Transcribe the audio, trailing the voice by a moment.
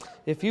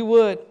if you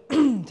would,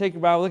 take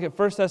your Bible, look at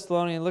 1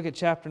 Thessalonians, look at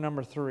chapter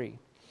number 3,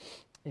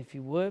 if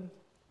you would.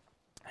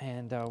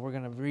 And we're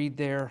going to read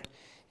there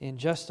in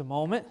just a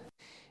moment.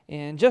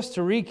 And just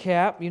to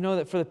recap, you know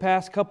that for the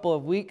past couple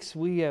of weeks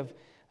we have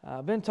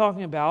been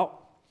talking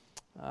about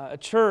a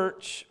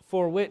church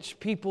for which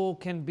people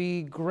can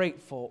be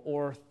grateful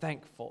or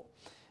thankful.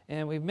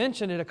 And we've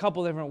mentioned it a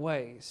couple different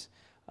ways.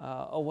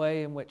 A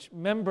way in which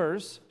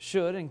members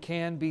should and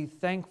can be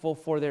thankful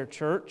for their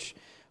church.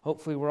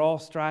 Hopefully we're all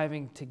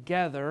striving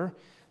together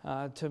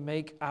to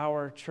make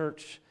our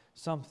church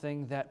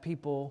something that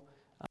people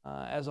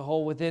as a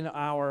whole within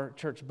our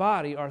church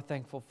body are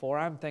thankful for.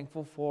 I'm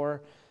thankful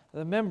for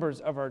the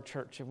members of our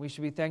church, and we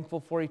should be thankful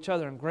for each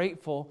other and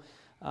grateful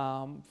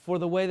for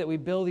the way that we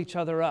build each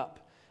other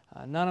up.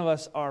 None of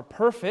us are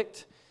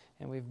perfect,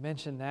 and we've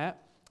mentioned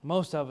that.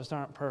 Most of us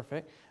aren't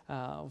perfect.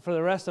 For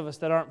the rest of us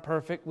that aren't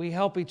perfect, we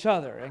help each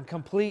other and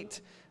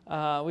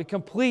we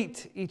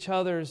complete each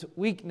other's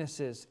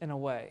weaknesses in a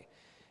way.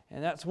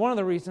 And that's one of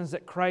the reasons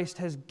that Christ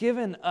has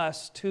given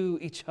us to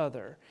each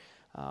other.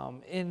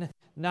 In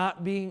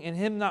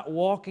Him not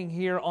walking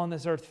here on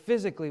this earth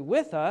physically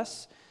with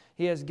us,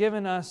 He has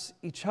given us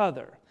each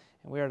other.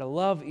 And we are to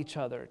love each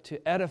other,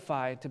 to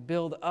edify, to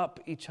build up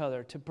each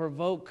other, to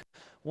provoke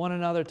one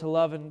another to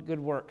love and good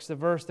works. The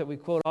verse that we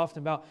quote often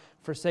about,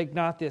 forsake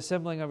not the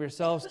assembling of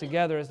yourselves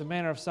together as the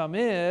manner of some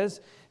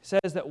is,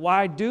 says that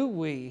why do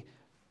we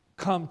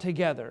come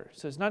together?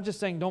 So it's not just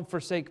saying don't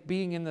forsake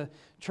being in the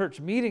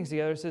church meetings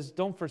together. It says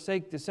don't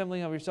forsake the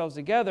assembling of yourselves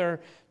together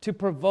to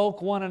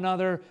provoke one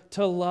another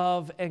to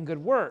love and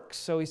good works.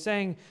 So he's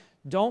saying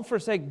don't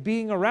forsake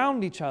being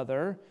around each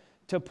other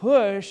to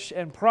push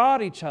and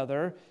prod each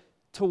other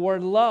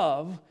toward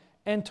love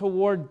and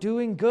toward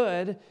doing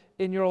good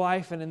in your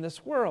life and in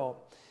this world.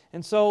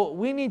 And so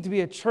we need to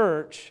be a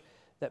church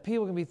that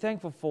people can be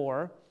thankful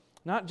for,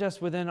 not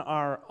just within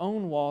our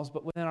own walls,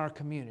 but within our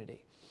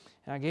community.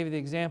 And I gave you the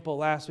example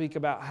last week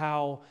about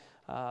how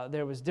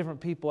there was different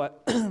people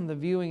at the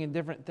viewing and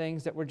different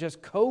things that were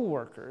just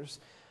co-workers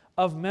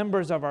of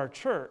members of our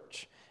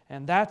church.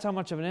 And that's how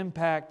much of an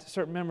impact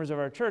certain members of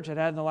our church had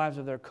in the lives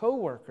of their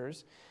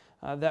co-workers,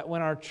 that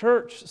when our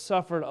church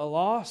suffered a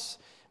loss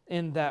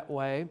in that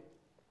way,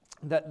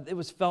 that it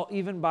was felt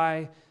even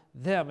by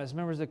them as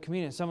members of the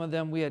community. Some of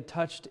them we had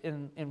touched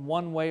in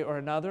one way or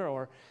another,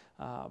 or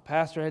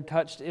pastor had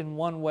touched in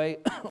one way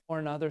or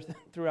another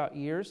throughout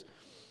years.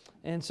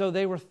 And so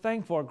they were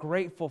thankful or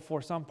grateful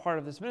for some part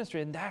of this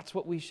ministry, and that's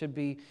what we should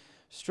be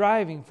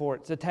striving for.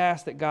 It's a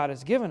task that God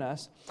has given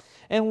us.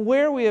 And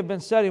where we have been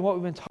studying, what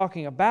we've been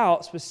talking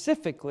about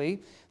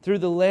specifically through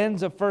the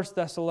lens of 1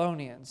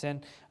 Thessalonians.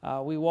 And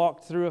we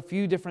walked through a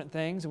few different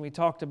things, and we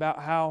talked about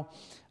how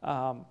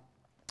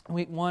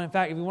week one, in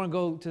fact, if you want to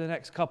go to the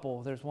next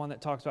couple, there's one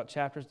that talks about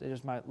chapters.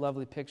 There's my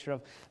lovely picture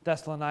of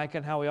Thessalonica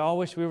and how we all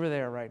wish we were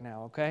there right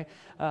now, okay?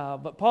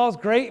 But Paul's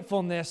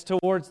gratefulness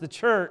towards the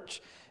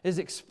church is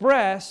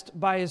expressed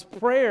by his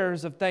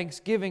prayers of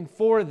thanksgiving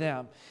for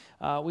them.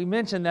 We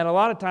mentioned that a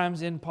lot of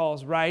times in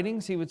Paul's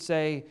writings, he would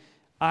say,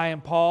 I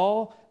am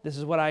Paul, this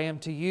is what I am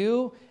to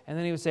you. And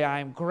then he would say, I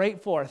am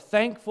grateful or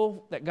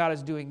thankful that God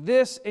is doing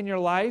this in your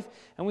life.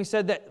 And we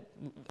said that,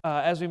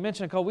 as we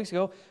mentioned a couple weeks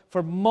ago,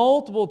 for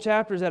multiple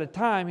chapters at a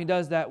time, he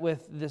does that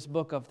with this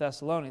book of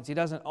Thessalonians. He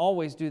doesn't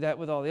always do that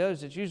with all the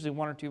others. It's usually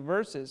one or two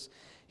verses.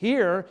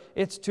 Here,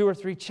 it's 2 or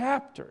 3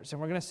 chapters. And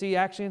we're going to see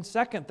actually in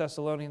 2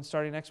 Thessalonians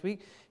starting next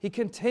week, he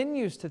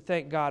continues to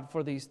thank God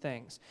for these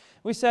things.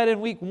 We said in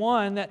week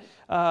 1 that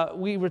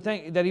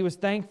that he was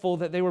thankful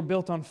that they were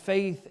built on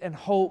faith and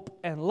hope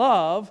and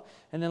love.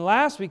 And then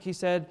last week he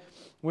said,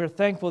 we're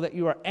thankful that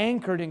you are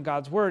anchored in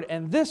God's Word.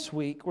 And this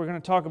week, we're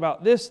going to talk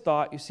about this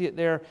thought. You see it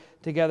there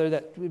together,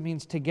 that it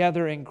means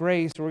together in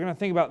grace. We're going to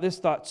think about this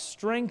thought,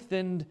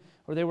 strengthened,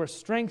 or they were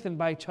strengthened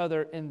by each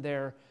other in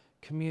their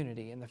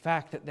community, and the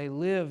fact that they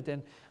lived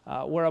and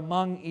were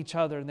among each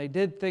other, and they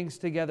did things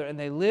together, and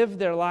they lived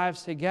their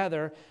lives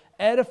together,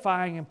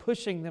 edifying and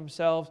pushing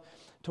themselves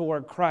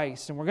toward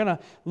Christ. And we're going to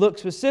look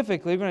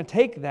specifically, we're going to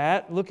take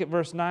that, look at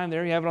verse 9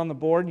 there, you have it on the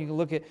board, and you can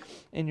look at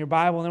in your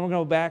Bible, and then we're going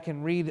to go back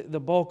and read the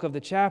bulk of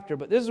the chapter.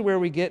 But this is where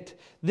we get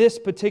this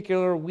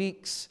particular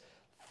week's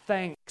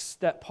thanks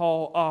that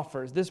Paul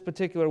offers. This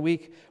particular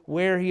week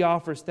where he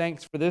offers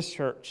thanks for this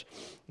church.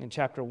 In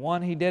chapter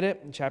 1 he did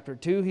it. In chapter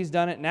 2 he's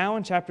done it. Now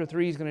in chapter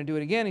 3 he's going to do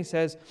it again. He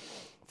says,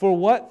 for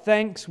what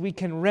thanks we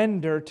can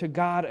render to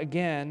God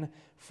again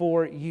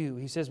for you.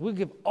 He says, we'll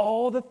give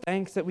all the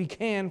thanks that we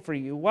can for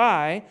you.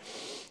 Why?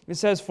 It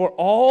says, for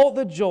all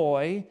the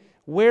joy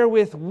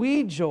wherewith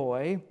we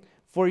joy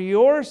for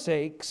your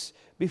sakes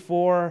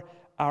before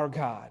our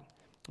God.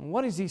 And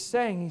what is he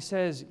saying? He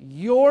says,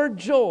 your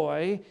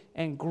joy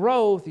and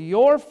growth,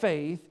 your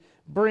faith,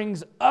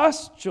 brings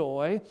us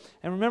joy.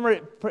 And remember,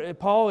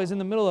 Paul is in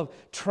the middle of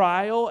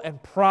trial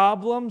and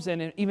problems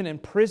and even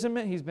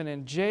imprisonment. He's been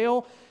in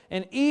jail.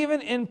 And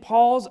even in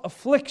Paul's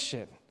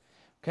affliction,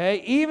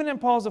 okay, even in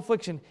Paul's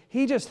affliction,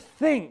 he just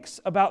thinks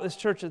about this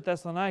church at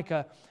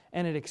Thessalonica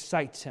and it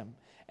excites him.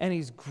 and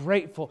he's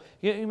grateful.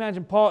 You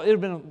imagine Paul, it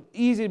would have been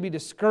easy to be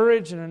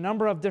discouraged in a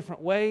number of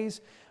different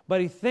ways,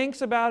 but he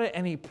thinks about it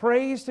and he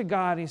prays to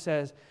God. And he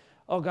says,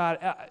 oh God,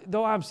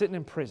 though I'm sitting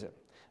in prison,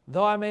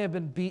 though I may have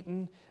been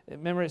beaten,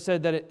 remember it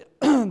said that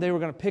they were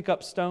going to pick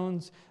up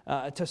stones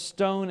to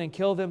stone and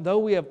kill them, though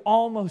we have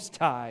almost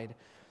died,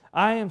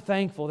 I am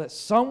thankful that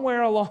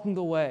somewhere along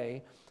the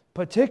way,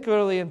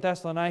 particularly in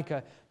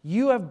Thessalonica,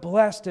 you have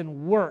blessed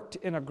and worked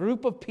in a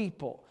group of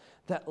people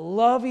that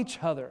love each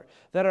other,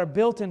 that are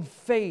built in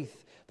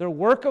faith, their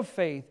work of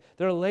faith,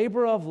 their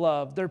labor of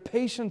love, their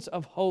patience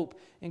of hope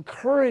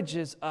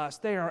encourages us.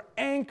 They are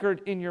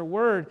anchored in your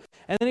word.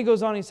 And then he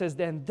goes on, he says,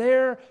 then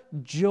their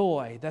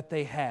joy that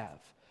they have,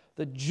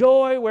 the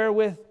joy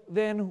wherewith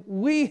then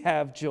we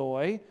have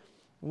joy,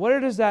 where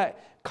does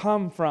that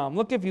come from?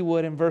 Look, if you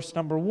would, in verse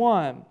number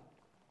 1.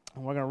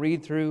 And we're going to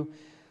read through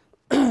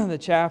the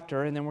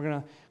chapter, and then we're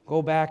going to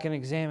go back and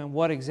examine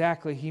what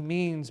exactly he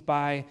means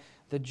by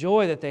the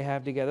joy that they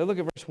have together. Look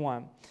at verse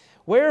 1.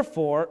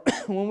 Wherefore,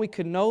 when we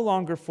could no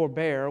longer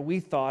forbear, we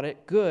thought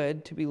it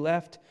good to be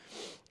left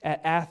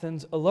at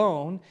Athens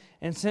alone,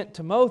 and sent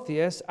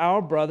Timotheus,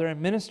 our brother and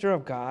minister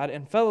of God,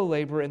 and fellow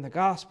laborer in the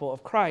gospel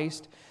of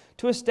Christ,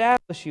 to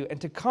establish you and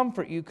to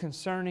comfort you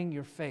concerning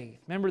your faith.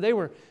 Remember, they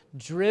were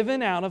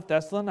driven out of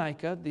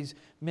Thessalonica. These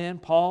men,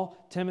 Paul,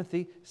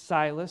 Timothy,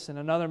 Silas, and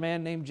another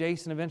man named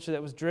Jason eventually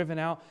that was driven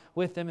out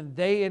with them. And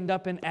they end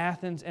up in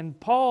Athens. And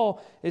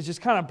Paul is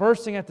just kind of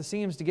bursting at the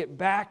seams to get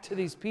back to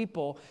these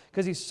people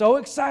because he's so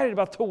excited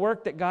about the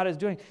work that God is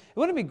doing. It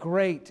wouldn't it be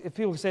great if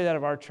people could say that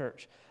of our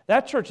church?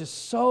 That church is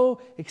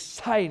so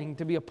exciting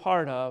to be a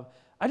part of.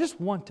 I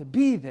just want to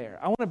be there.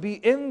 I want to be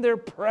in their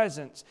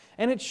presence.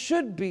 And it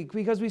should be,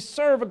 because we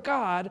serve a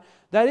God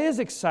that is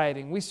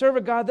exciting. We serve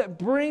a God that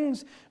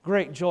brings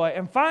great joy.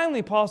 And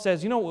finally, Paul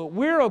says, you know what,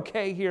 we're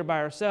okay here by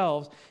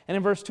ourselves. And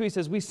in verse 2 he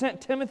says, we sent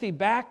Timothy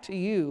back to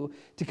you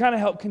to kind of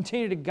help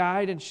continue to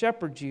guide and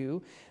shepherd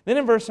you. Then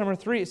in verse number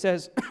 3 it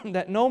says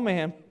that no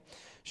man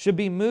should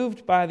be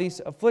moved by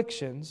these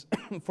afflictions,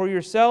 for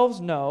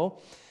yourselves know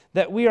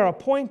that we are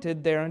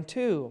appointed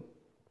thereunto.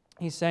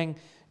 He's saying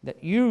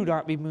that you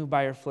not be moved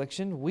by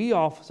affliction. We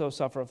also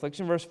suffer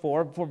affliction. Verse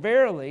 4, for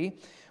verily,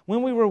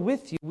 when we were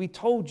with you, we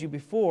told you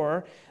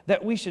before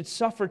that we should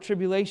suffer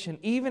tribulation,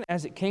 even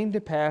as it came to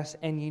pass,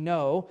 and ye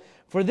know.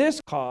 For this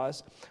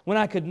cause, when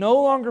I could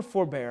no longer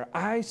forbear,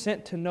 I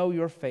sent to know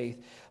your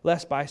faith,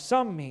 lest by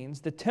some means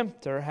the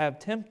tempter have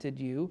tempted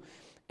you,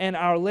 and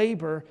our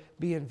labor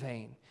be in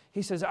vain.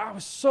 He says, I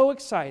was so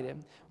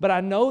excited, but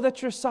I know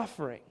that you're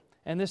suffering.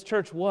 And this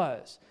church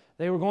was.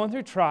 They were going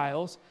through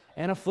trials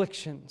and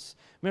afflictions.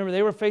 Remember,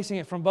 they were facing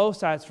it from both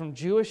sides, from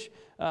Jewish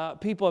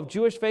people of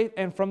Jewish faith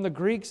and from the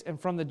Greeks and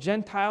from the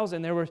Gentiles.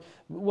 And there were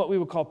what we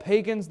would call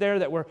pagans there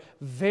that were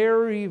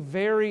very,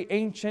 very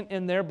ancient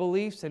in their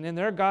beliefs and in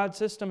their God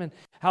system, and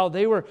how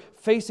they were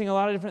facing a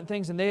lot of different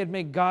things. And they had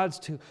made gods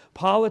to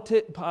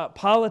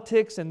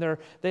politics, and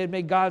they had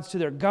made gods to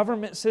their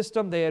government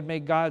system. They had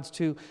made gods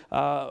to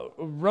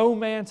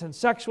romance and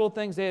sexual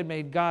things. They had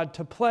made God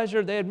to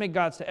pleasure. They had made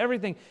gods to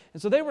everything.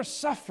 And so they were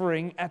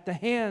suffering at the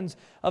hands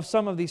of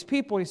some of these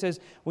people. He says,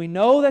 we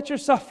know that you're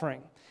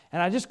suffering.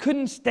 And I just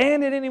couldn't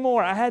stand it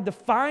anymore. I had to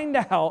find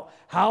out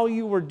how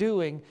you were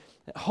doing,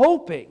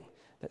 hoping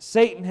that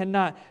Satan had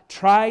not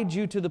tried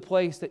you to the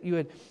place that you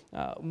had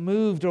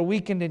moved or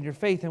weakened in your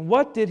faith. And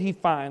what did he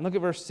find? Look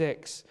at verse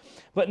 6.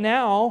 But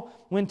now,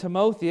 when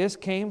Timotheus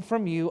came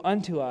from you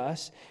unto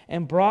us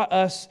and brought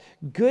us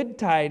good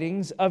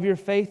tidings of your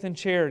faith and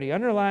charity.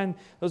 Underline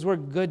those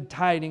words, good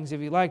tidings, if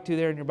you'd like to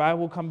there in your Bible.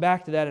 We'll come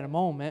back to that in a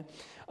moment.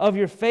 Of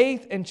your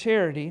faith and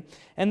charity,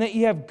 and that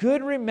ye have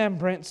good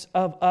remembrance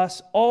of us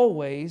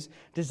always,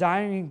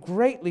 desiring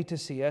greatly to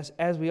see us,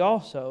 as we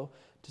also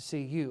to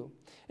see you.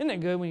 Isn't it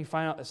good when you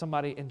find out that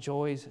somebody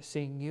enjoys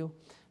seeing you?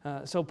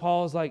 So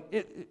Paul's like,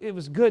 it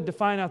was good to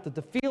find out that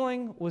the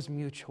feeling was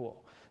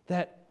mutual,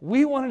 that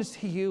we wanted to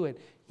see you and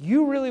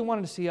you really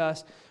wanted to see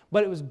us,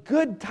 but it was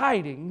good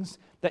tidings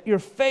that your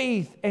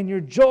faith and your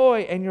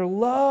joy and your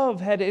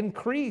love had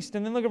increased.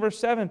 And then look at verse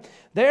 7.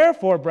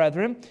 Therefore,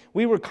 brethren,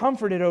 we were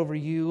comforted over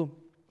you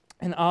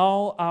in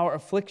all our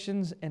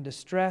afflictions and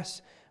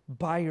distress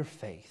by your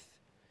faith.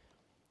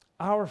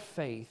 Our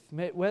faith,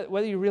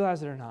 whether you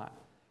realize it or not,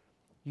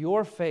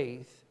 your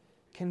faith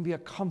can be a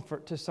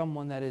comfort to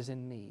someone that is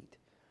in need.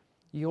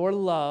 Your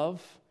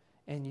love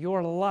and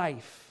your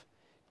life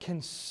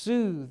can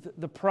soothe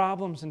the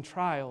problems and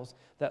trials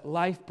that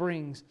life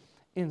brings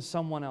in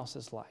someone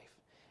else's life.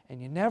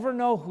 And you never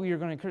know who you're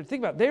going to encourage.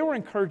 Think about it. They were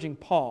encouraging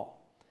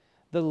Paul,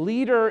 the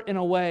leader in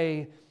a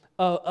way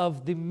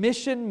of the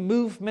mission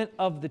movement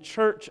of the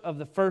church of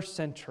the first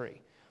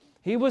century.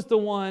 He was the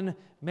one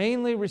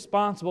mainly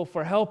responsible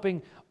for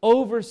helping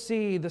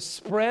oversee the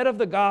spread of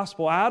the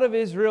gospel out of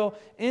Israel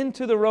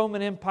into the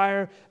Roman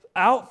Empire,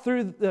 out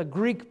through the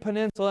Greek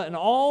peninsula, and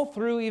all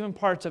through even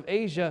parts of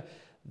Asia.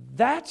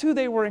 That's who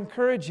they were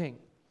encouraging.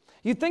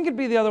 You'd think it'd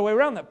be the other way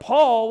around, that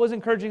Paul was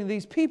encouraging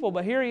these people,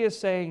 but here he is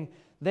saying,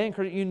 they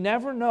encourage. You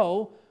never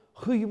know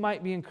who you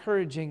might be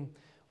encouraging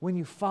when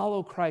you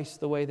follow Christ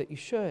the way that you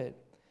should.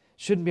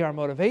 Shouldn't be our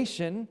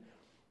motivation,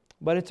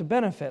 but it's a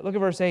benefit. Look at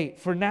verse 8.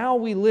 For now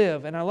we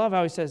live, and I love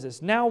how he says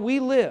this, now we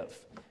live.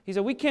 He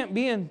said, we can't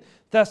be in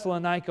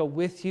Thessalonica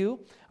with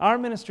you. Our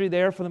ministry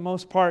there, for the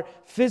most part,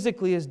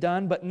 physically is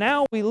done, but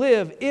now we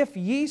live if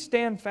ye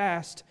stand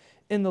fast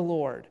in the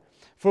Lord.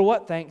 For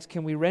what thanks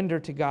can we render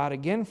to God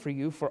again for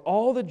you, for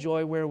all the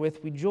joy wherewith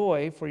we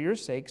joy for your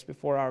sakes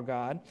before our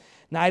God,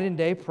 night and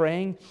day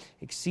praying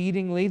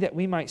exceedingly that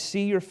we might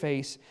see your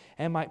face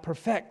and might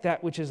perfect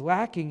that which is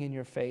lacking in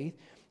your faith.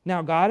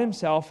 Now God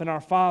Himself and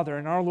our Father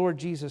and our Lord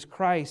Jesus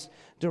Christ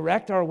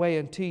direct our way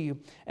unto you,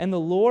 and the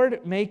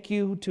Lord make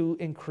you to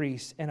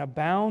increase and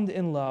abound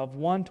in love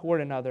one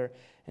toward another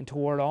and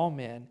toward all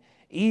men,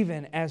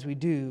 even as we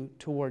do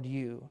toward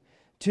you.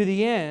 To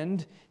the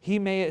end He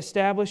may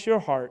establish your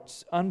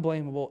hearts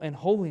unblameable in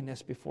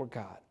holiness before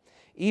God,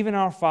 even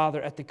our Father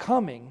at the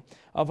coming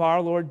of our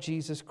Lord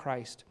Jesus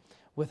Christ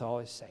with all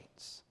His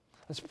saints.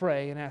 Let's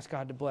pray and ask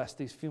God to bless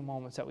these few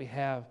moments that we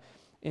have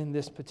in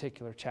this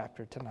particular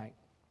chapter tonight.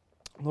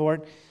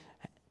 Lord,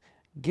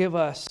 give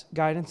us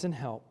guidance and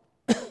help.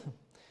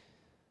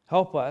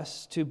 Help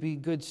us to be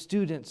good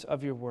students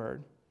of your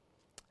word.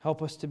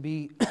 Help us to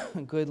be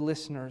good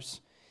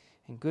listeners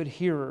and good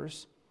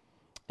hearers,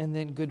 and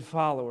then good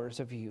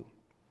followers of you.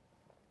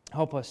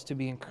 Help us to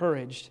be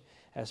encouraged,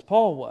 as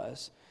Paul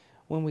was,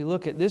 when we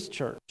look at this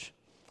church,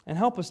 and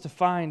help us to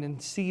find and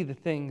see the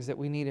things that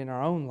we need in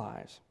our own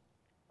lives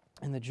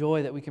and the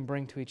joy that we can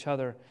bring to each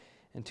other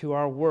and to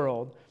our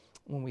world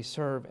when we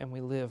serve and we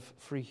live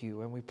for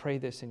you. And we pray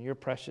this in your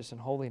precious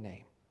and holy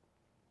name.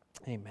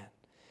 Amen.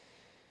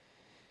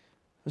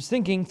 I was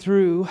thinking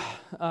through,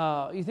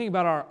 you think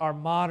about our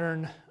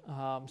modern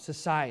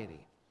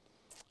society.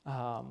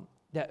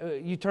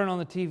 That you turn on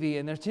the TV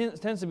and there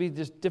tends to be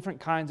just different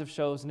kinds of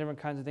shows and different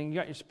kinds of things. You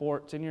got your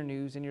sports and your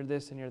news and your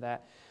this and your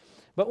that.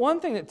 But one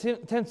thing that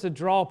tends to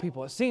draw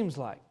people, it seems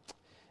like,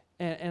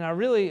 and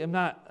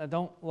I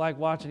don't like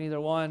watching either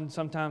one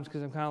sometimes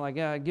because I'm kind of like,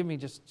 yeah, give me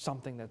just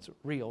something that's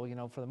real,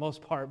 for the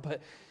most part.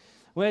 But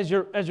as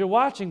you're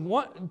watching,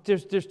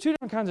 there's two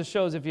different kinds of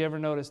shows, if you ever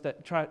notice,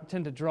 that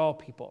tend to draw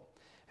people.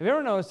 Have you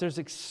ever noticed there's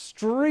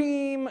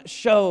extreme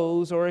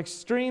shows or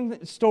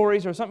extreme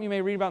stories or something you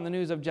may read about in the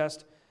news of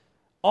just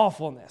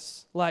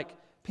awfulness? Like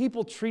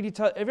people treat each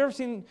other. Have you ever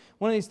seen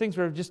one of these things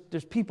where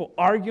there's people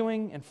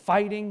arguing and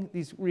fighting,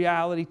 these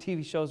reality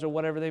TV shows or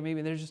whatever they may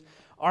be? They're just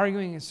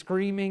arguing and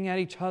screaming at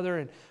each other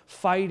and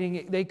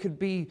fighting. They could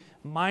be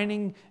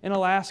mining in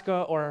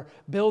Alaska or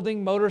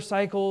building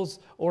motorcycles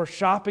or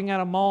shopping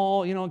at a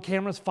mall, and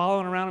cameras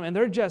following around them, and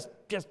they're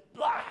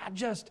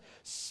just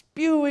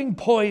spewing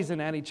poison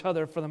at each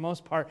other for the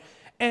most part.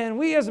 And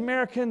we as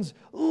Americans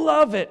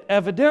love it,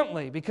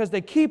 evidently, because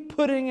they keep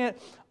putting it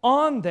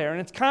on there.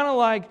 And it's kind of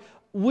like,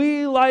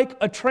 we like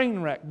a train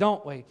wreck,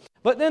 don't we?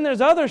 But then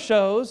there's other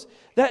shows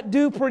that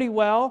do pretty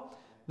well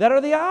that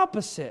are the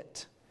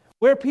opposite,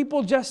 where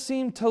people just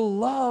seem to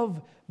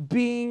love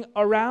being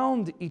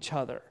around each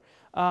other.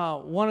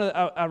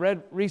 I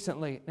read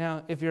recently,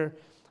 now if you're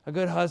a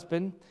good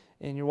husband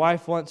and your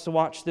wife wants to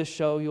watch this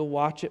show, you'll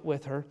watch it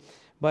with her.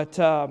 But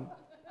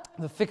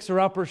the Fixer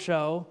Upper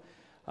show,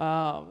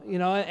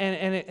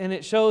 and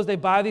it shows they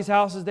buy these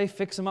houses, they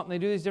fix them up, and they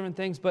do these different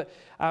things. But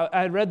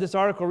I read this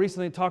article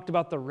recently that talked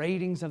about the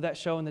ratings of that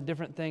show and the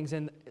different things.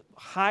 And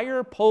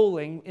higher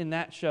polling in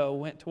that show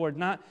went toward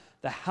not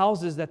the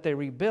houses that they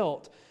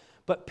rebuilt,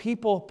 but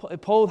people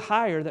polled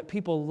higher that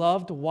people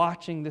loved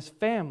watching this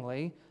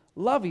family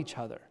love each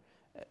other.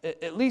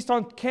 At least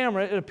on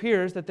camera, it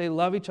appears that they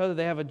love each other.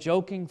 They have a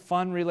joking,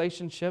 fun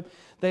relationship.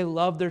 They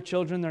love their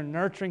children. They're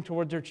nurturing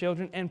towards their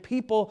children. And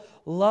people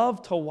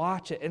love to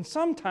watch it. And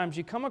sometimes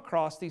you come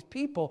across these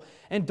people,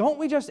 and don't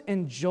we just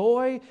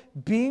enjoy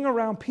being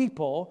around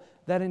people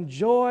that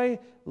enjoy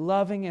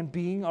loving and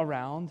being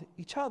around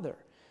each other?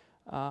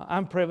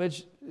 I'm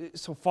privileged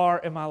so far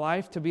in my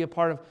life to be a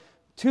part of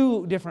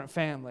two different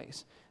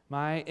families.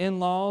 My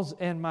in-laws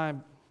and my,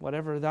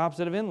 whatever the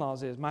opposite of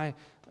in-laws is, my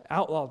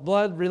outlaw,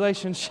 blood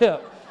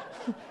relationship.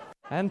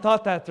 I hadn't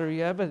thought that through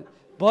yet, but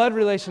blood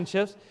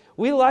relationships.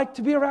 We like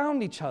to be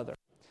around each other.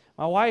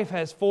 My wife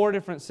has 4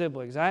 different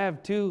siblings. I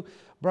have 2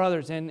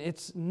 brothers, and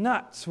it's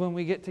nuts when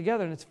we get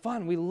together, and it's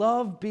fun. We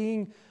love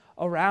being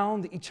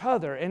around each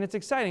other, and it's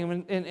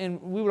exciting.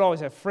 And we would always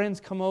have friends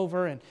come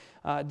over and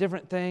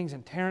different things,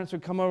 and Terrence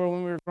would come over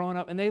when we were growing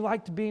up, and they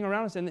liked being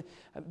around us. And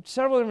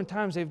several different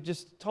times they've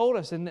just told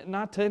us, and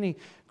not to any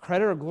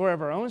credit or glory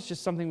of our own, it's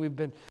just something we've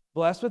been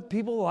blessed with.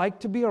 People like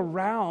to be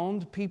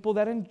around people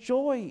that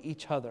enjoy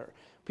each other.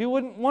 People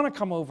wouldn't want to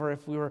come over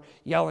if we were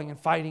yelling and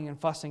fighting and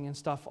fussing and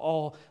stuff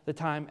all the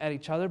time at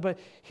each other. But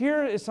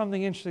here is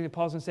something interesting that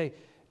Paul's going to say,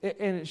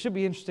 and it should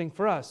be interesting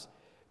for us.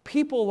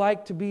 People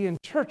like to be in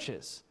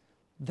churches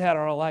that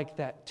are like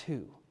that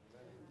too.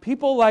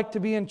 People like to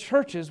be in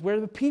churches where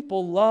the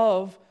people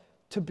love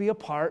to be a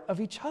part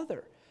of each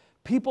other.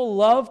 People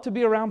love to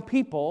be around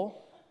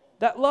people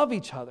that love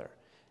each other.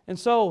 And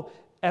so,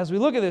 as we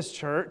look at this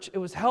church, it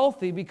was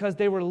healthy because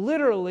they were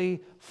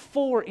literally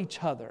for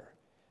each other.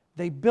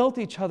 They built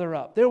each other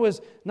up. There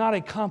was not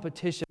a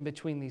competition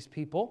between these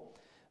people.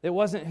 It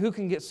wasn't who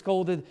can get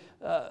scolded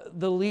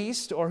the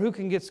least, or who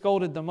can get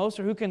scolded the most,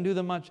 or who can do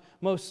the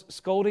most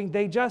scolding.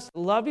 They just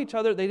loved each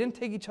other. They didn't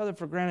take each other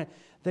for granted.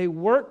 They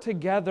worked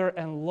together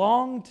and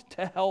longed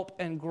to help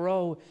and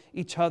grow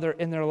each other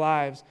in their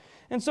lives.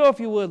 And so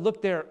if you would,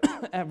 look there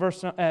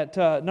at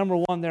number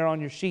 1 there on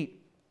your sheet.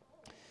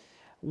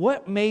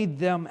 What made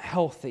them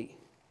healthy?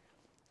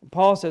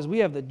 Paul says, we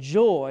have the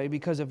joy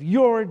because of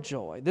your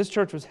joy. This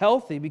church was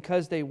healthy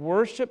because they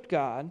worshiped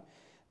God.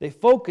 They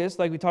focused,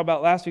 like we talked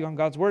about last week, on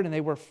God's Word, and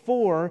they were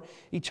for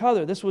each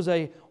other. This was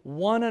a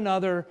one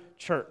another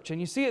church. And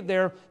you see it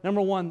there,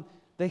 number 1,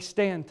 they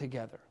stand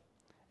together.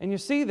 And you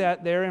see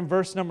that there in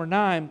verse number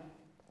 9,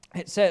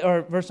 it said,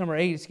 or verse number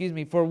 8, excuse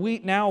me, for we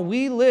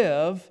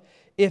live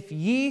if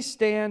ye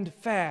stand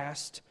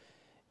fast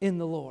in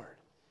the Lord.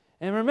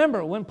 And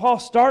remember, when Paul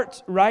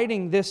starts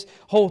writing this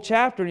whole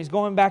chapter, and he's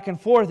going back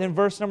and forth, in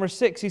verse number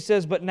 6, he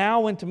says, but now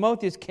when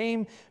Timotheus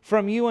came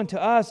from you unto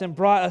us and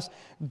brought us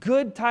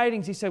good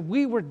tidings, he said,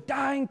 we were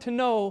dying to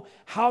know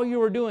how you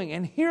were doing.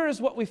 And here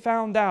is what we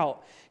found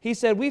out. He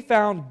said, we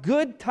found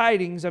good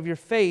tidings of your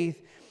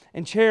faith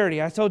and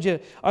charity. I told you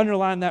to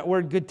underline that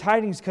word good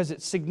tidings because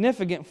it's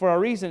significant for a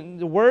reason.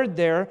 The word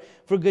there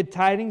for good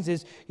tidings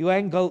is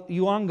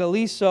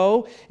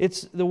euangelizo.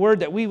 It's the word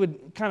that we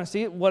would kind of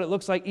see what it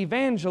looks like,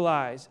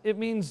 evangelize. It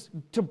means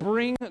to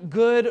bring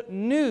good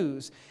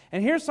news.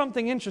 And here's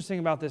something interesting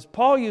about this.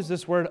 Paul used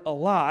this word a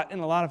lot in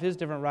a lot of his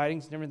different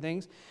writings and different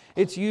things.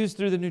 It's used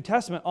through the New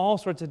Testament all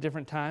sorts of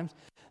different times.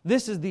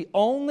 This is the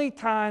only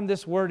time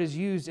this word is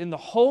used in the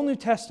whole New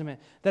Testament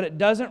that it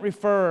doesn't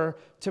refer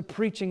to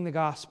preaching the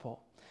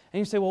gospel. And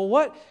you say, well,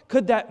 what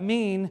could that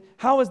mean?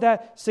 How is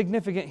that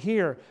significant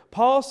here?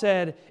 Paul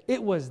said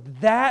it was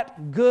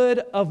that good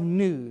of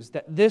news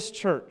that this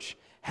church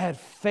had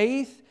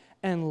faith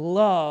and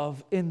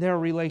love in their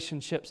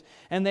relationships.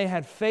 And they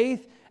had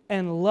faith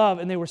and love,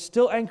 and they were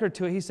still anchored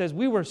to it. He says,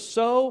 we were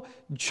so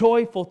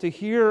joyful to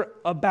hear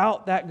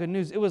about that good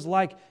news. It was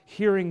like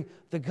hearing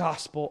the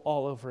gospel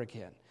all over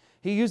again.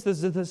 He used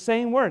the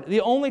same word.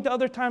 The only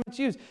other time it's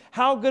used.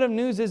 How good of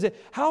news is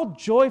it? How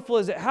joyful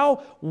is it?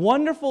 How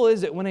wonderful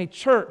is it when a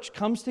church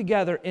comes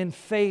together in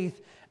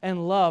faith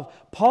and love?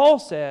 Paul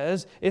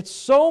says it's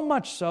so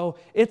much so,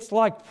 it's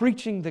like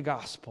preaching the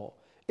gospel.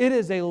 It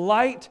is a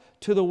light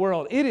to the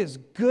world. It is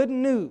good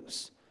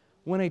news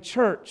when a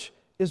church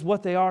is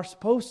what they are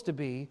supposed to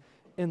be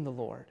in the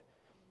Lord.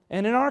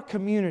 And in our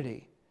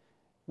community,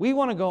 we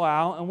want to go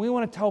out and we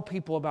want to tell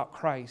people about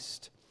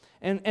Christ.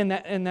 And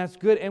that's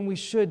good, and we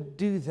should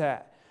do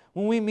that.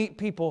 When we meet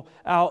people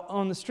out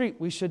on the street,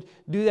 we should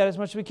do that as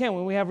much as we can.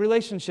 When we have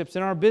relationships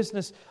in our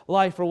business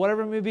life or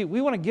whatever it may be,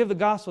 we want to give the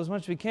gospel as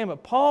much as we can.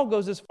 But Paul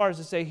goes as far as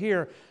to say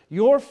here,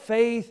 your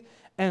faith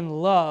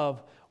and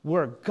love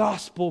were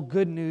gospel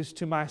good news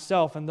to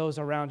myself and those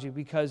around you,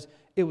 because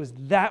it was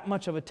that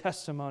much of a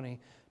testimony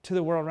to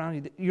the world around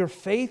you. Your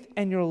faith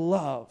and your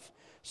love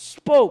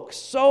spoke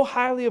so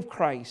highly of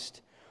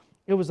Christ,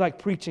 it was like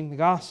preaching the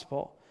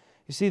gospel.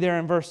 You see there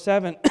in verse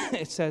 7,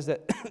 it says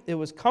that it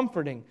was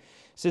comforting.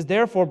 It says,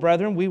 therefore,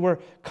 brethren, we were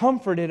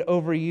comforted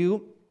over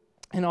you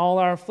in all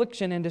our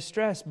affliction and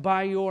distress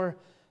by your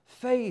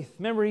faith.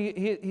 Remember,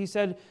 he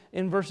said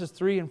in verses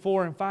 3 and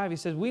 4 and 5, he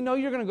says, we know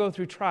you're going to go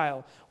through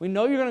trial. We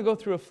know you're going to go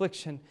through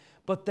affliction.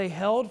 But they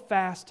held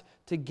fast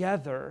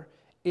together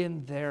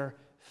in their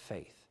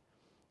faith.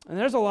 And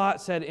there's a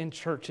lot said in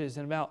churches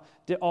and about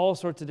all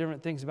sorts of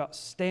different things about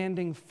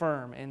standing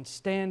firm and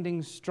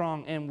standing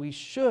strong. And we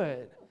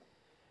should.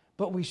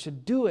 But we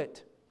should do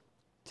it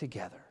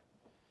together.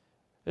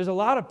 There's a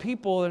lot of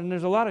people and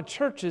there's a lot of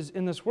churches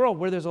in this world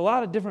where there's a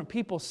lot of different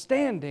people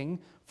standing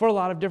for a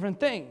lot of different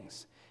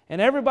things.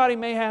 And everybody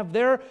may have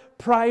their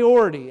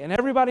priority, and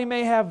everybody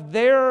may have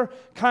their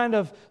kind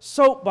of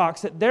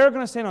soapbox that they're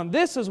going to stand on.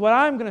 This is what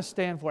I'm going to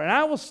stand for, and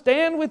I will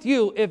stand with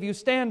you if you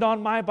stand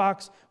on my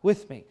box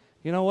with me.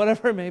 You know,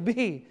 whatever it may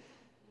be.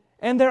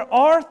 And there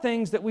are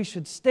things that we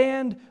should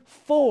stand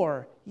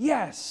for,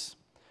 yes,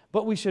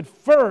 but we should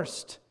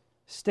first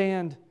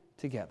stand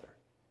together.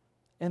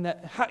 And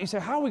you say,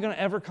 how are we going to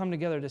ever come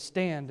together to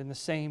stand in the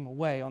same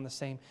way on the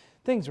same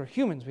things? We're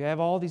humans. We have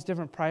all these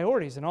different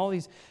priorities and all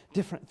these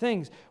different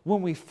things.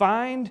 When we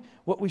find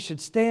what we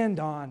should stand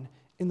on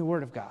in the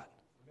Word of God.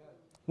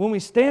 When we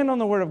stand on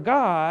the Word of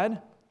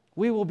God,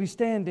 we will be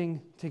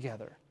standing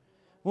together.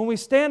 When we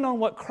stand on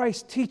what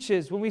Christ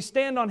teaches, when we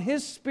stand on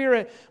His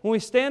Spirit, when we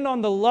stand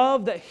on the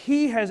love that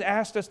He has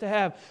asked us to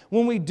have,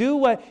 when we do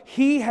what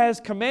He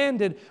has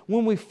commanded,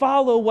 when we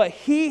follow what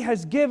He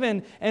has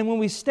given, and when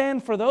we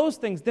stand for those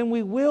things, then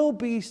we will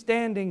be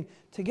standing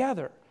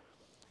together.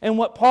 And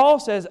what Paul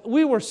says,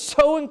 we were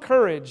so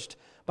encouraged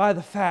by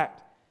the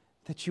fact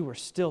that you were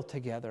still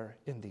together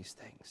in these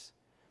things.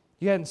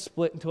 You hadn't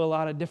split into a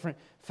lot of different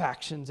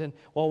factions and,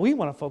 well, we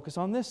want to focus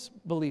on this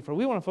belief, or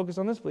we want to focus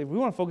on this belief, we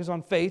want to focus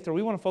on faith, or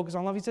we want to focus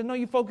on love. He said, no,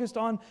 you focused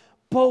on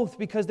both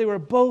because they were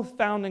both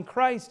found in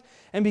Christ.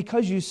 And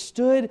because you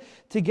stood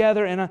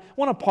together, and I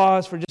want to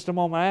pause for just a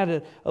moment. I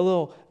added a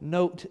little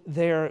note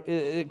there.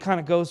 It kind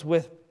of goes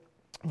with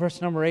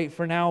verse number 8.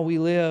 For now we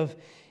live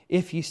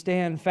if ye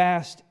stand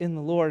fast in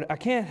the Lord. I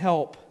can't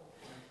help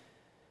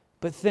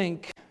but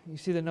think, you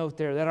see the note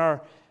there, that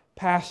our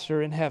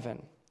pastor in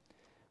heaven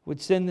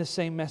would send this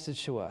same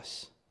message to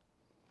us.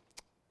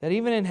 That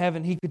even in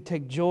heaven he could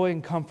take joy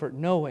and comfort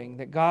knowing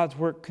that God's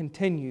work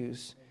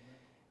continues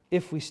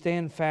if we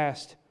stand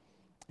fast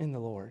in the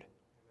Lord.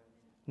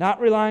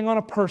 Not relying on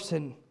a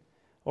person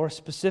or a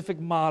specific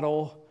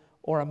model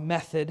or a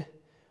method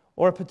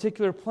or a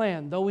particular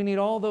plan, though we need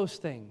all those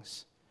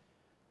things.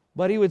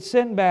 But he would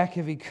send back,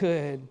 if he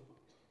could,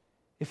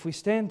 if we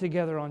stand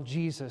together on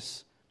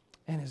Jesus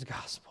and his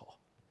gospel.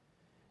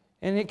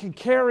 And it can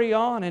carry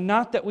on, and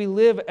not that we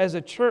live as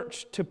a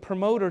church to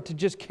promote or to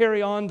just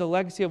carry on the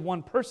legacy of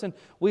one person.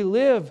 We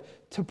live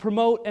to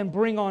promote and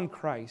bring on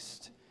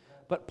Christ.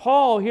 But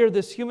Paul here,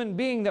 this human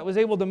being that was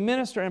able to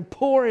minister and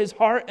pour his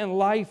heart and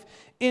life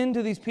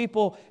into these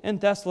people in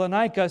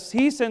Thessalonica,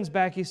 he sends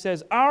back, he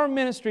says, our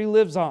ministry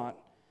lives on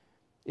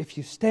if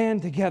you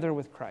stand together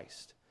with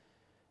Christ.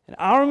 And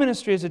our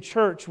ministry as a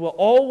church will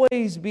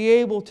always be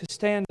able to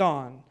stand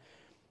on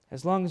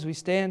as long as we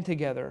stand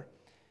together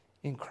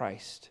in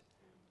Christ.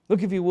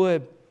 Look, if you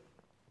would,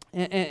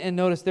 and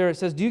notice there it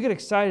says, do you get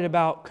excited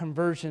about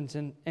conversions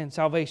and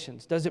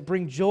salvations? Does it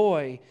bring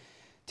joy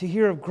to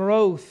hear of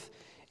growth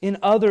in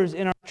others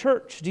in our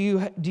church? Do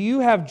you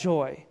have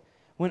joy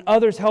when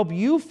others help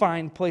you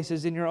find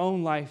places in your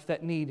own life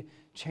that need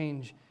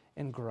change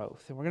and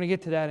growth? And we're going to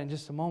get to that in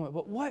just a moment.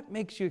 But what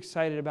makes you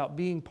excited about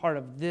being part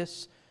of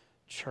this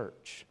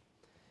church?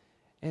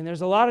 And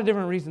there's a lot of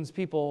different reasons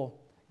people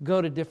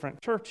go to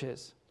different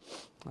churches.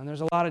 And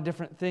there's a lot of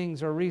different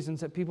things or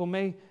reasons that people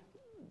may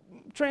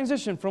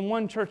transition from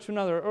one church to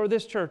another, or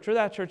this church or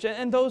that church.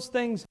 And those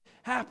things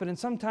happen. And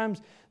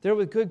sometimes they're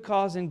with good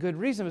cause and good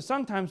reason. But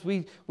sometimes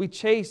we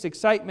chase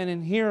excitement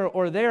in here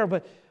or there.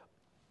 But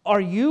are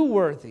you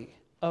worthy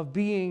of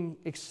being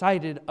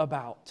excited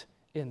about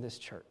in this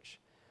church?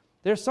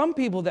 There's some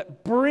people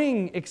that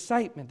bring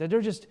excitement, that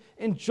they're just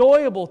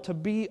enjoyable to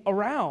be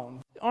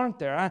around, aren't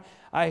there?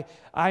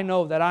 I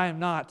know that I am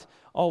not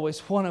always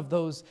one of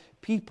those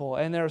people.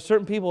 And there are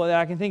certain people that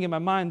I can think in my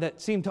mind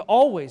that seem to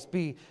always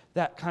be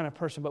that kind of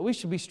person. But we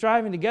should be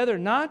striving together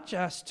not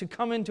just to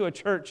come into a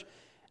church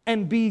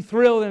and be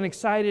thrilled and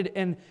excited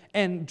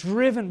and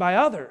driven by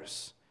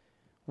others.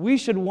 We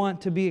should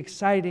want to be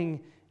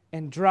exciting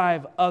and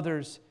drive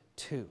others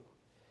too.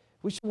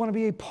 We should want to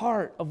be a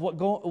part of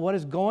what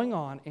is going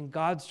on in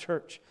God's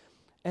church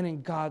and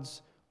in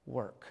God's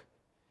work.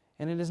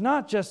 And it is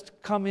not just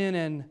come in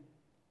and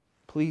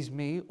please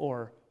me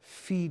or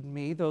feed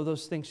me, though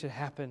those things should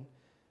happen.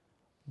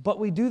 But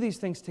we do these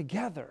things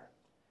together.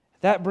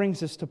 That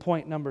brings us to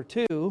point number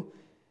 2.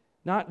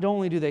 Not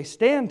only do they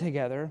stand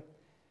together,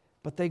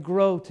 but they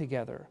grow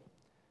together.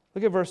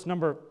 Look at verse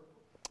number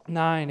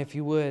 9, if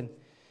you would. It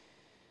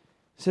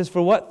says,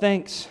 for what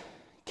thanks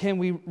can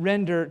we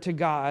render to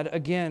God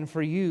again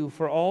for you,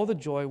 for all the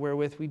joy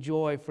wherewith we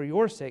joy for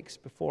your sakes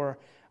before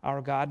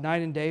our God,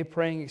 night and day,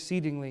 praying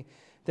exceedingly,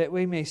 that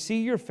we may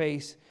see your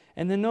face.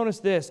 And then notice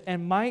this,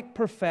 and might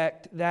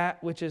perfect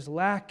that which is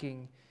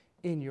lacking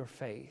in your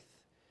faith.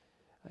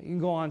 You can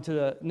go on to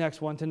the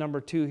next one, to number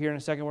 2 here in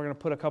a second. We're going to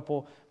put a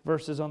couple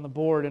verses on the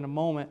board in a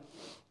moment.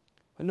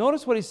 But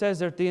notice what he says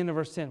there at the end of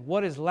verse 10.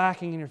 What is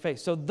lacking in your faith?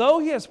 So though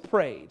he has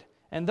prayed,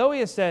 and though he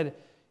has said,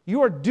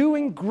 you are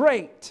doing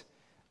great,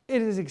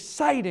 it is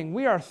exciting,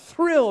 we are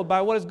thrilled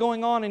by what is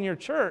going on in your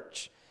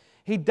church,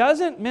 he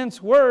doesn't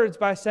mince words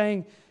by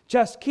saying,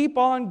 just keep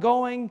on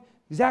going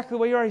exactly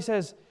where you are. He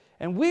says,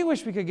 and we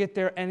wish we could get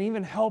there and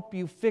even help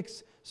you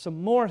fix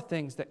some more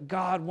things that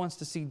God wants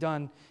to see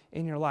done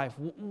in your life.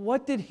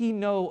 What did he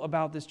know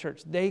about this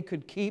church? They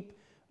could keep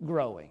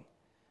growing.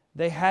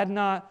 They had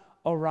not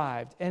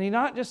arrived. And he's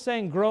not just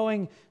saying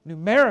growing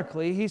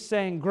numerically, he's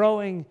saying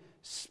growing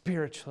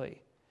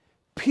spiritually.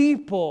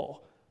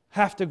 People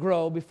have to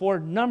grow before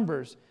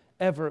numbers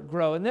ever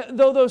grow. And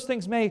though those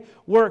things may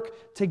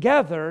work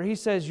together, he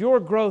says your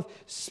growth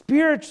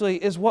spiritually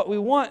is what we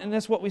want, and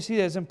that's what we see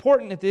as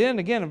important at the end,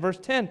 again, in verse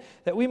 10,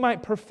 that we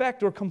might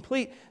perfect or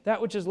complete that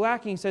which is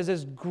lacking. He says,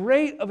 as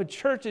great of a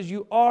church as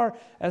you are,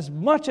 as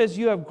much as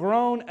you have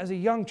grown as a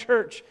young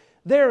church,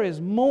 there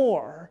is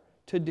more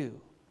to do.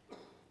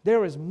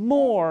 There is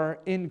more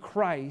in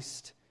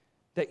Christ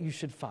that you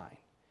should find.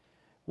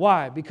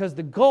 Why? Because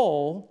the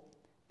goal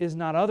is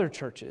not other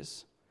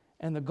churches,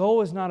 and the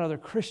goal is not other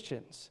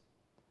Christians.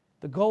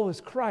 The goal is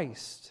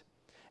Christ.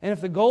 And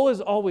if the goal is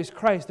always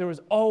Christ, there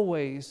is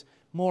always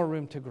more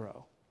room to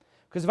grow.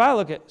 Because if I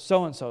look at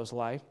so-and-so's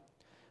life,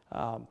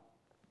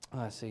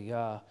 let's see,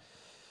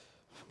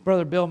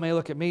 Brother Bill may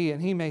look at me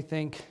and he may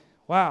think,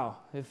 wow,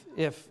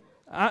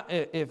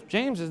 if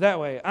James is that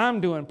way, I'm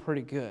doing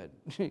pretty good.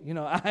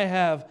 I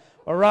have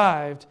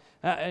arrived,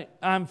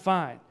 I'm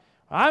fine.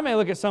 I may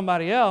look at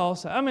somebody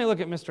else. I may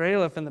look at Mr.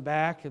 Aliff in the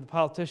back, the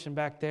politician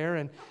back there,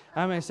 and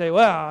I may say,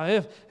 well,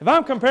 if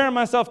I'm comparing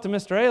myself to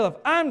Mr. Aliff,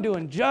 I'm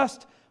doing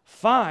just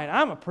fine.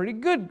 I'm a pretty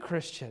good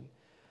Christian.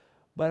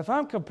 But if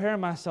I'm comparing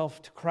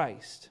myself to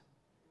Christ,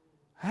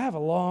 I have a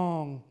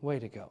long way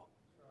to go.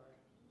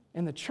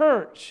 And the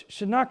church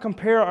should not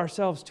compare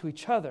ourselves to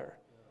each other.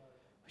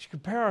 We should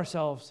compare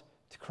ourselves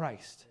to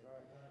Christ.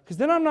 Because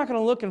then I'm not going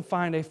to look and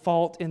find a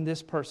fault in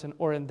this person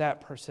or in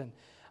that person.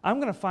 I'm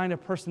going to find a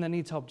person that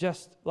needs help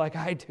just like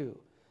I do.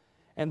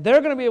 And they're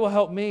going to be able to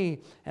help me,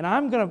 and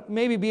I'm going to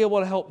maybe be able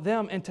to help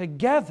them, and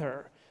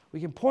together we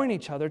can point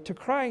each other to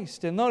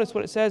Christ. And notice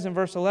what it says in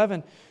verse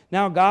 11.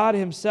 Now God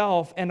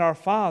Himself and our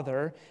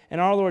Father and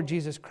our Lord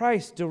Jesus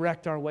Christ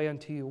direct our way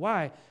unto you.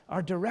 Why?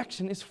 Our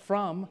direction is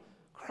from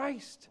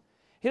Christ.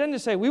 He doesn't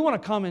just say, we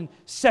want to come and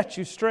set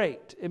you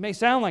straight. It may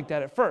sound like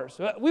that at first.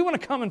 We want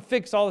to come and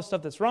fix all the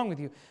stuff that's wrong with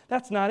you.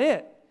 That's not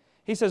it.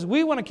 He says,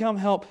 we want to come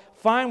help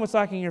find what's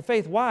lacking in your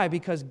faith. Why?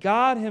 Because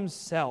God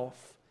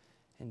Himself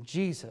and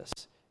Jesus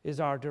is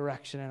our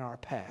direction and our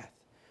path.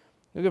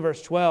 Look at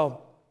verse 12.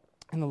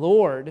 And the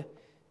Lord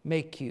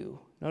make you.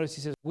 Notice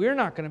He says, we're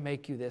not going to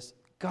make you this.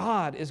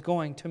 God is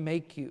going to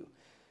make you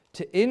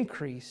to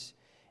increase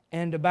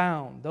and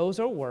abound. Those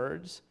are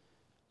words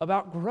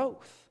about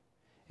growth.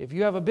 If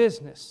you have a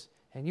business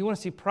and you want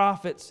to see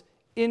profits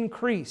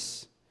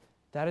increase,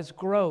 that is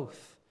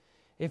growth.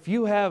 If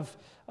you have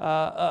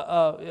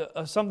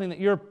something that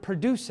you're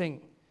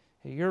producing,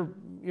 you're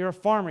a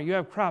farmer, you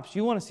have crops,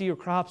 you want to see your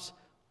crops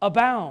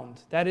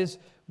abound. That is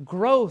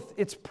growth.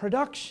 It's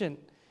production.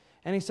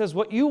 And He says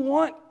what you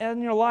want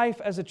in your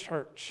life as a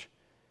church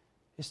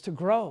is to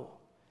grow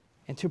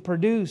and to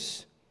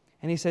produce.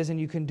 And He says, and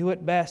you can do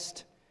it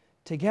best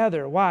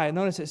together. Why?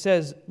 Notice it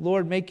says,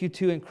 Lord, make you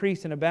to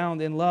increase and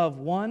abound in love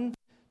one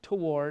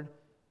toward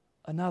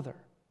another.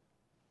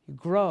 You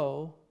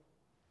grow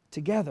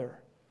together.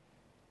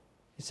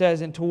 It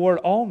says, and toward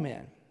all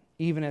men,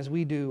 even as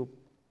we do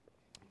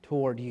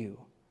toward you.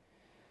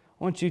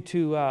 I want you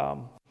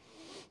to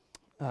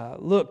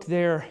look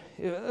there.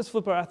 Let's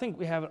flip it. I think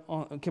we have it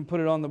on, can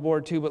put it on the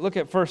board too, but look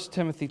at 1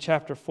 Timothy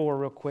chapter 4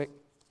 real quick.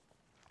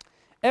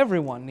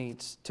 Everyone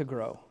needs to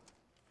grow.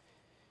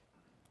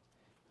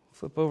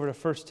 Flip over to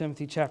 1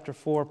 Timothy chapter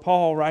 4.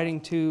 Paul writing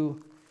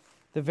to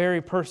the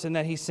very person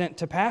that he sent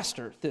to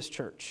pastor this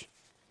church.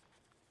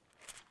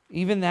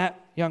 Even that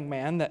young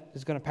man that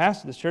is going to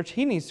pastor this church,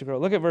 he needs to grow.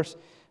 Look at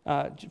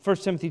 1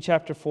 Timothy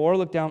chapter 4.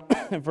 Look down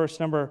at verse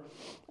number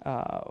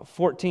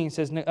 14. It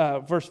says,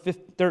 verse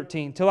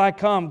 13, till I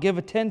come, give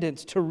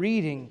attendance to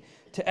reading,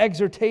 to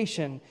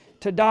exhortation,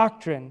 to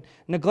doctrine.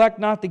 Neglect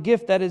not the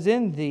gift that is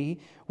in thee,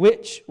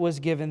 which was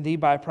given thee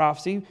by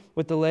prophecy,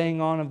 with the laying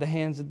on of the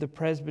hands of the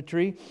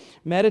presbytery.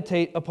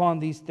 Meditate upon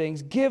these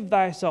things. Give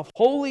thyself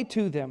wholly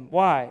to them.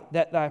 Why?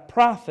 That thy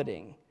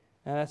profiting,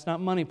 now that's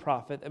not money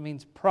profit, that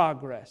means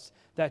progress,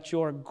 that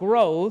your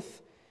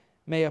growth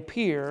may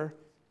appear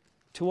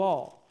to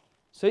all.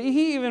 So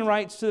he even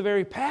writes to the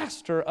very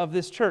pastor of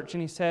this church,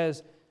 and he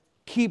says,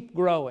 keep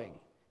growing.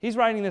 He's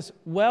writing this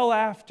well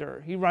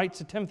after, he writes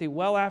to Timothy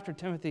well after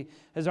Timothy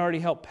has already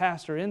helped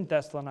pastor in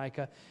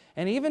Thessalonica.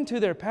 And even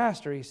to their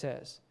pastor, he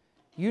says,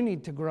 you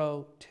need to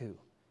grow too.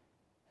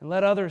 And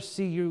let others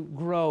see you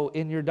grow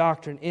in your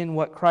doctrine, in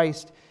what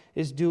Christ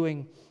is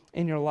doing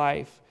in your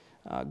life.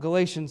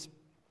 Galatians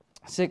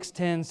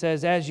 6:10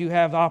 says, as you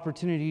have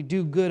opportunity,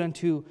 do good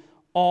unto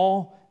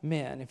all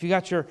men. If you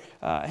got your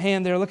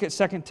hand there, look at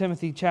 2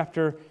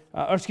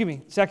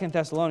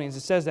 Thessalonians.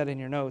 It says that in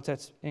your notes.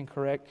 That's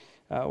incorrect.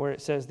 Where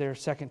it says there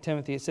 2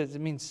 Timothy.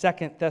 It means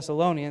 2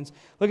 Thessalonians.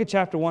 Look at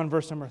chapter 1,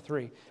 verse number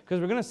 3. Because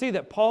we're going to see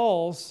that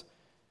Paul's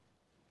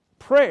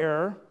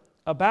prayer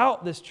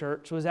about this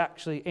church was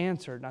actually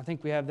answered. And I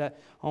think we have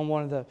that on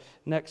one of the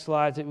next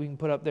slides that we can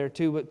put up there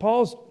too. But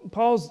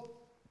Paul's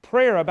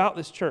prayer about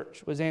this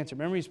church was answered.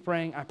 Remember, he's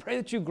praying, I pray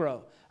that you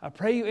grow. I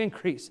pray you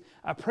increase.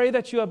 I pray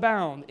that you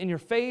abound in your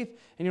faith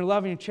and your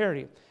love and your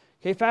charity.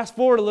 Okay, fast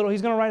forward a little.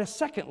 He's going to write a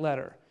second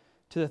letter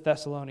to the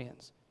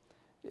Thessalonians.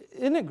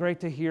 Isn't it great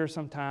to hear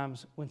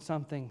sometimes when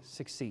something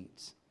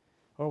succeeds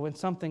or when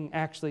something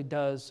actually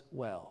does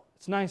well?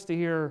 It's nice to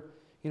hear,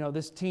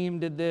 this team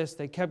did this,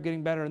 they kept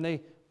getting better, and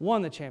they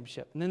won the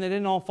championship. And then they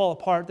didn't all fall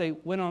apart. They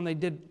went on, they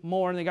did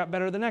more, and they got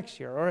better the next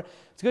year. Or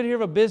it's good to hear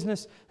of a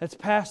business that's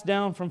passed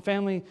down from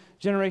family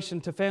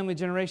generation to family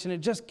generation. It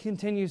just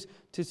continues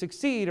to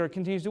succeed or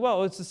continues to do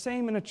well. It's the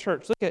same in a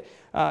church. Look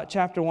at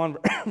chapter 1,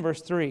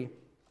 verse 3.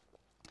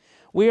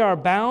 We are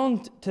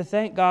bound to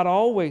thank God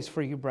always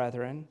for you,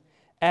 brethren,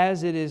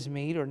 as it is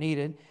meet or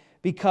needed,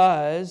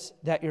 because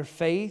that your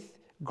faith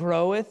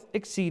groweth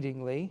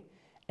exceedingly,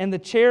 and the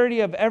charity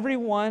of every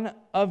one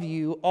of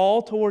you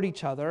all toward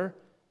each other,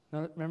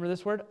 remember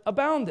this word,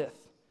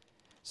 aboundeth.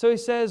 So he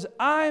says,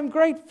 I'm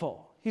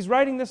grateful. He's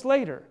writing this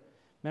later.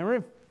 Remember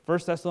in 1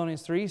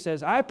 Thessalonians 3, he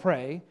says, I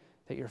pray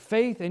that your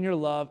faith and your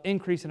love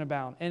increase and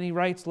abound. And he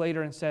writes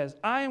later and says,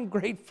 I am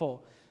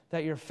grateful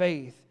that your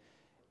faith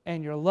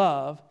and your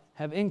love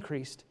have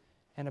increased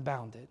and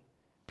abounded.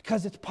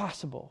 Because it's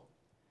possible.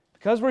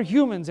 Because we're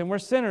humans and we're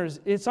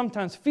sinners, it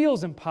sometimes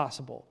feels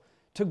impossible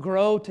to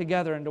grow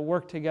together and to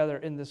work together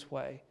in this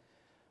way.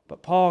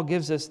 But Paul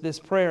gives us this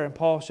prayer, and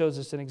Paul shows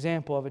us an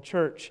example of a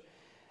church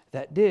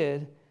that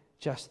did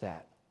just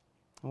that.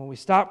 And when we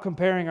stop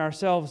comparing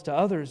ourselves to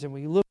others and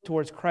we look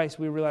towards Christ,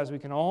 we realize we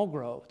can all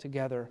grow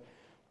together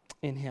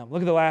in Him.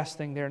 Look at the last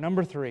thing there,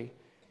 number 3.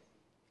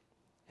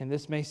 And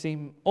this may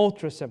seem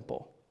ultra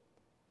simple.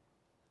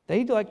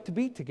 They like to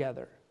be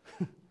together.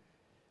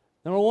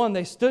 Number 1,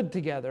 they stood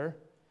together.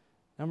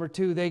 Number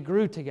 2, they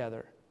grew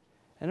together.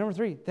 And number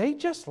 3, they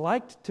just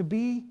liked to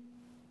be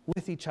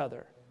with each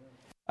other.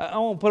 I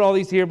won't put all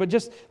these here, but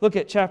just look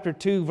at chapter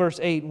 2, verse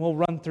 8, and we'll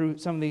run through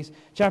some of these.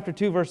 Chapter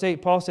 2, verse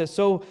 8, Paul says,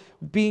 "So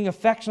being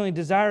affectionately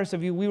desirous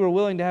of you, we were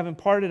willing to have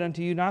imparted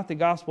unto you not the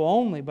gospel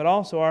only, but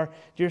also our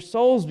dear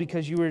souls,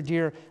 because you were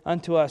dear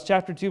unto us."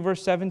 Chapter 2,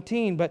 verse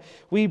 17, "But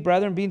we,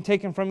 brethren, being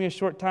taken from you a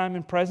short time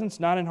in presence,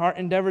 not in heart,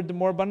 endeavored the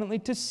more abundantly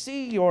to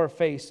see your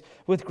face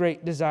with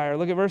great desire."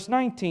 Look at verse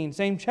 19,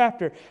 same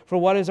chapter. "For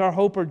what is our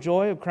hope or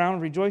joy, a crown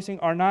of rejoicing?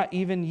 Are not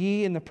even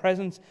ye in the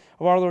presence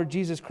of our Lord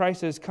Jesus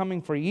Christ that is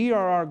coming? For ye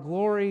are our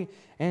glory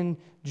and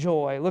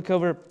joy." Look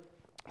over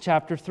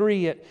chapter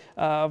 3 at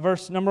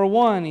verse number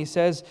 1. He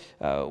says,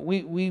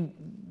 we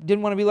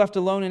didn't want to be left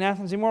alone in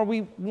Athens anymore.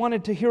 We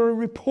wanted to hear a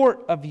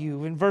report of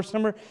you. In verse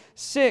number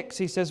 6,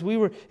 he says,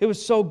 it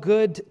was so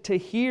good to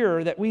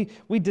hear that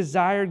we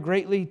desired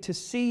greatly to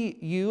see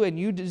you, and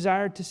you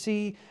desired to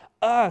see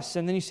us.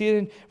 And then you see it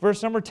in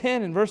verse number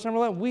 10 and verse number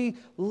 11. We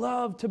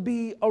love to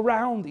be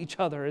around each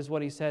other, is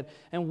what he said.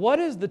 And what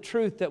is the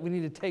truth that we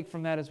need to take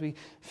from that as we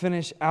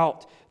finish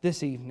out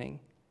this evening?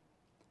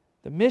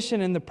 The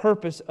mission and the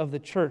purpose of the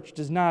church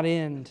does not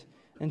end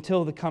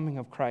until the coming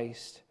of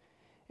Christ.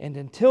 And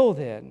until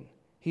then,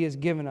 He has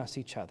given us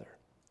each other.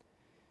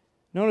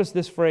 Notice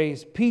this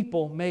phrase,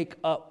 people make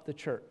up the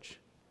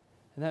church.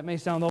 And that may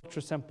sound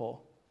ultra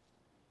simple,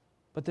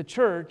 but the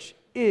church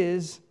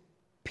is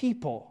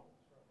people.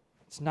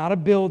 It's not a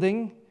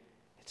building.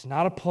 It's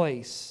not a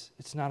place.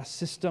 It's not a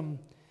system.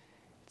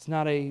 It's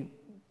not a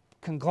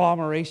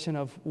conglomeration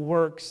of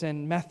works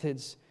and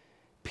methods.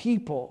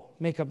 People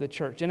make up the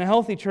church. In a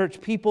healthy church,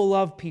 people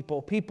love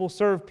people. People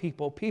serve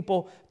people.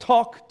 People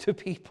talk to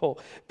people.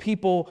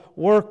 People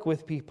work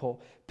with people.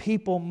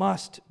 People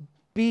must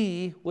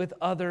be with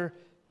other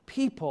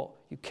people.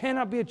 You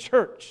cannot be a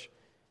church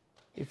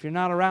if you're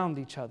not around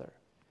each other.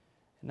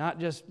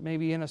 Not just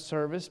maybe in a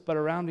service, but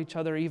around each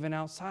other even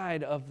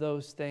outside of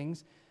those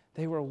things.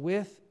 They were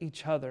with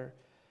each other.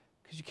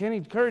 Because you can't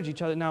encourage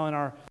each other. Now in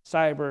our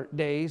cyber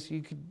days,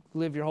 you could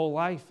live your whole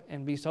life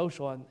and be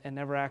social and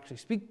never actually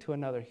speak to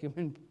another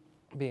human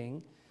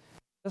being.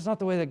 That's not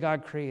the way that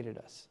God created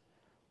us.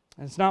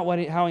 And it's not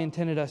how He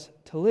intended us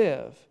to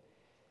live.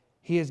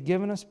 He has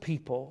given us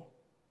people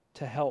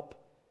to help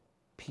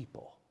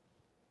people.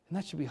 And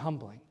that should be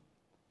humbling.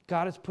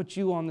 God has put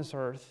you on this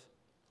earth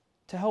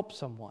to help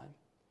someone.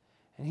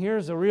 And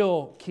here's a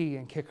real key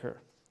and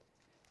kicker.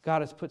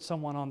 God has put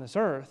someone on this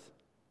earth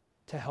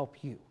to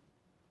help you.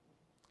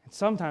 And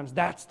sometimes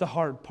that's the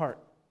hard part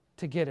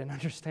to get and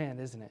understand,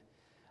 isn't it?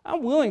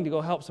 I'm willing to go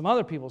help some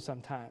other people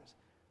sometimes.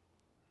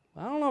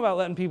 I don't know about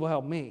letting people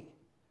help me,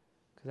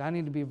 because I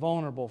need to be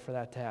vulnerable for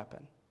that to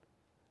happen.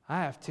 I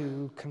have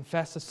to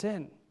confess a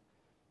sin.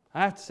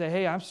 I have to say,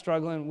 hey, I'm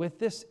struggling with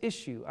this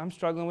issue. I'm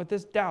struggling with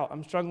this doubt.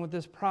 I'm struggling with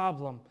this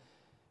problem.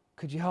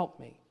 Could you help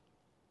me?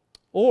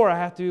 Or I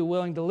have to be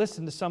willing to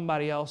listen to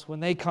somebody else when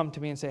they come to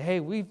me and say, hey,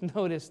 we've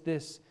noticed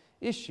this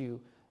issue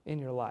in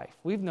your life.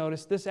 We've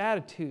noticed this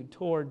attitude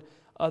toward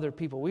other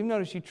people. We've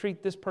noticed you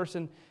treat this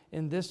person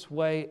in this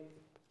way.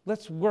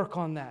 Let's work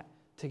on that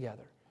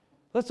together.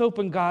 Let's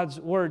open God's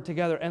Word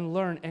together and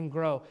learn and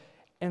grow.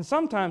 And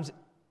sometimes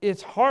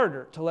it's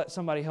harder to let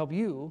somebody help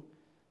you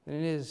than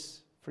it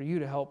is for you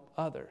to help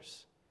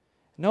others.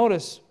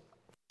 Notice,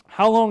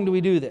 how long do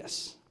we do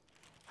this?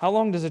 How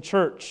long does a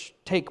church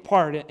take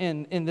part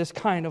in this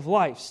kind of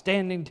life?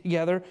 Standing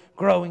together,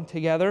 growing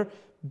together,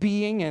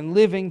 being and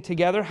living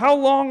together. How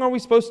long are we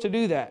supposed to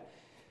do that?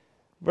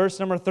 Verse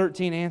number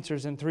 13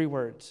 answers in 3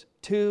 words.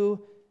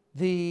 To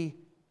the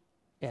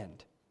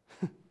end.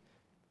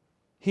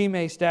 He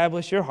may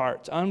establish your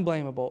hearts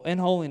unblameable in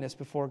holiness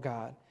before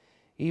God,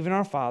 even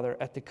our Father,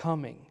 at the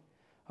coming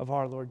of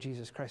our Lord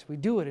Jesus Christ. We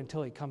do it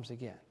until He comes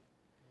again.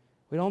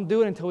 We don't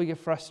do it until we get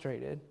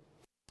frustrated.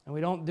 And we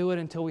don't do it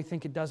until we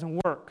think it doesn't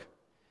work.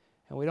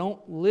 And we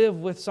don't live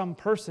with some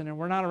person and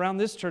we're not around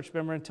this church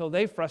member until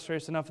they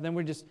frustrate us enough, and then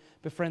we just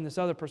befriend this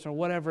other person or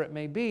whatever it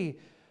may be.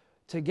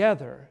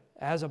 Together,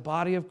 as a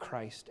body of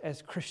Christ,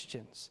 as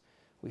Christians,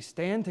 we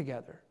stand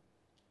together.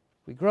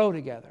 We grow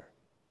together.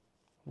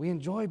 We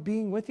enjoy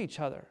being with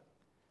each other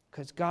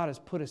because God has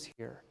put us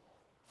here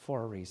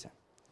for a reason.